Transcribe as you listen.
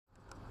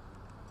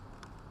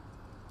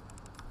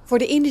Voor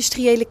de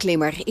industriële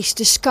klimmer is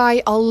de sky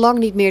al lang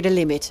niet meer de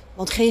limit,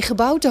 want geen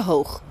gebouw te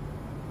hoog.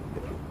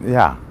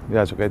 Ja, zo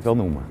kan je het wel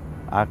noemen.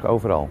 Eigenlijk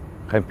overal.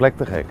 Geen plek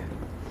te gek.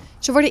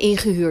 Ze worden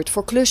ingehuurd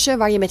voor klussen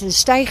waar je met een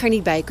steiger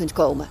niet bij kunt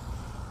komen.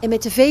 En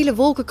met de vele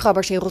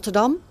wolkenkrabbers in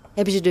Rotterdam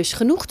hebben ze dus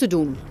genoeg te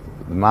doen.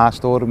 De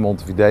Maastoren,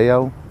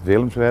 Montevideo,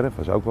 Willemswerf,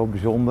 dat is ook wel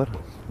bijzonder.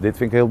 Dit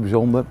vind ik heel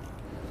bijzonder.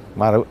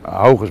 Maar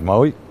Hoog is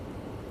mooi.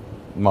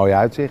 Mooi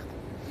uitzicht.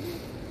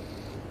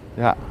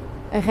 Ja.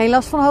 En geen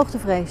last van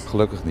hoogtevrees?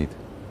 Gelukkig niet.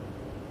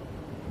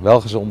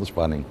 Wel gezonde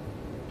spanning.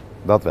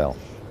 Dat wel.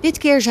 Dit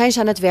keer zijn ze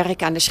aan het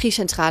werk aan de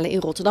schiecentrale in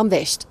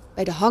Rotterdam-West,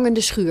 bij de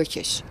hangende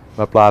schuurtjes.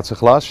 We plaatsen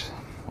glas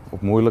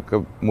op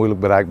moeilijk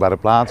bereikbare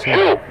plaatsen.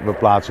 We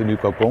plaatsen nu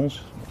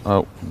kokons. Oh,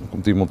 er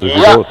komt iemand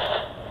tussendoor.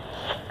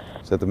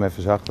 Zet hem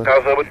even zachter. Ik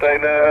ga zo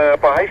meteen een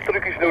paar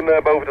hijstrucjes doen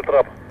boven de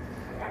trap.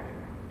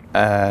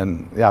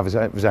 En ja,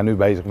 we zijn nu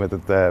bezig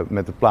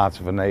met het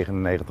plaatsen van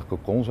 99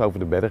 kokons over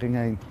de berging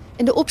heen.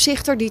 En de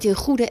opzichter die het in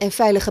goede en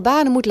veilige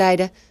banen moet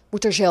leiden,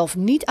 moet er zelf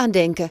niet aan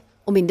denken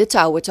om in de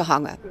touwen te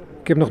hangen.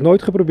 Ik heb nog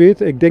nooit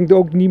geprobeerd. Ik denk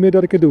ook niet meer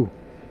dat ik het doe.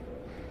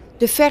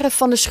 De verf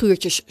van de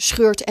schuurtjes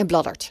scheurt en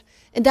bladdert.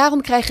 En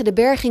daarom krijgen de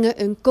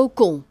bergingen een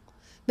kokon.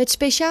 Met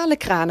speciale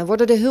kranen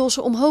worden de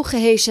hulzen omhoog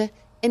gehesen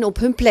en op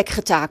hun plek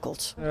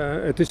getakeld.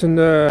 Het is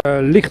een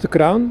lichte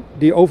kraan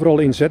die overal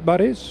inzetbaar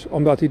is,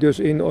 omdat hij dus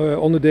in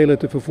onderdelen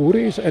te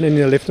vervoeren is en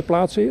in een lift te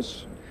plaatsen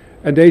is.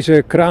 En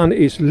deze kraan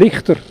is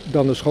lichter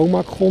dan de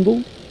schoonmaakgondel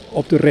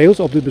op de rails,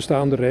 op de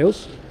bestaande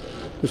rails.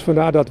 Dus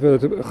vandaar dat we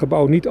het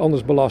gebouw niet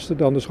anders belasten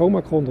dan de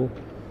schoonmaakgondel.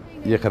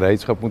 Je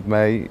gereedschap moet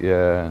mee,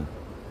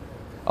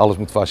 alles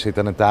moet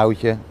vastzitten aan een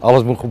touwtje,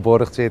 alles moet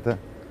geborgd zitten.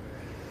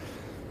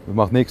 Er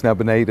mag niks naar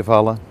beneden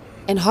vallen.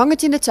 En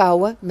hangend in de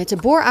touwen, met de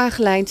boor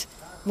aangelijnd,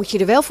 moet je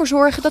er wel voor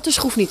zorgen dat de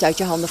schroef niet uit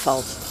je handen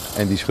valt.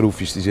 En die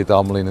schroefjes die zitten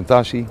allemaal in een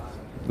tasje.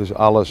 Dus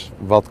alles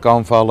wat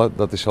kan vallen,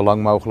 dat is zo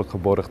lang mogelijk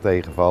geborgd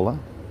tegen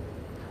vallen.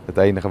 Het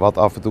enige wat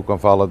af en toe kan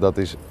vallen, dat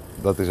is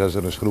als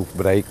er een schroef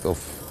breekt of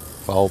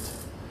valt.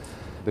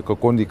 De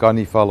kokon die kan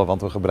niet vallen,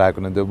 want we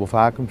gebruiken een dubbel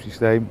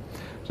vacuümsysteem.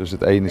 Dus als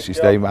het ene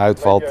systeem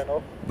uitvalt,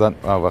 dan...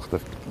 Oh, wacht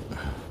even.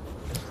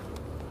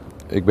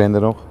 Ik ben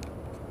er nog.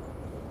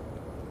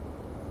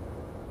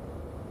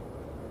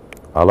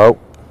 Hallo?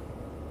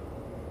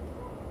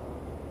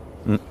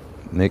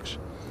 Niks.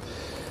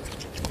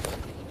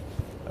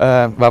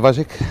 Waar was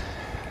ik?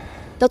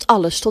 Dat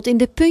alles tot in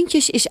de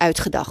puntjes is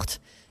uitgedacht.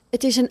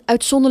 Het is een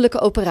uitzonderlijke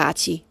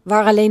operatie,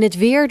 waar alleen het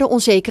weer de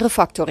onzekere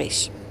factor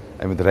is.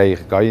 En met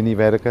regen kan je niet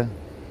werken.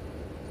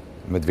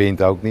 Met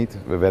wind ook niet.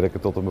 We werken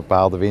tot een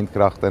bepaalde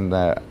windkracht.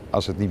 En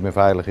als het niet meer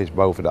veilig is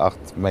boven de 8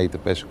 meter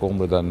per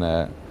seconde,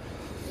 dan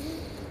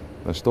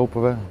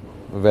stoppen we.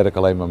 We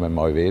werken alleen maar met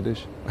mooi weer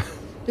dus.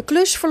 De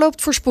klus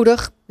verloopt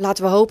voorspoedig.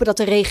 Laten we hopen dat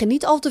de regen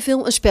niet al te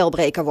veel een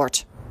spelbreker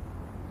wordt.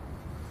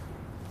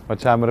 Maar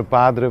het zijn maar een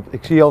paar druppels.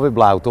 Ik zie alweer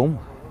blauw, Tom.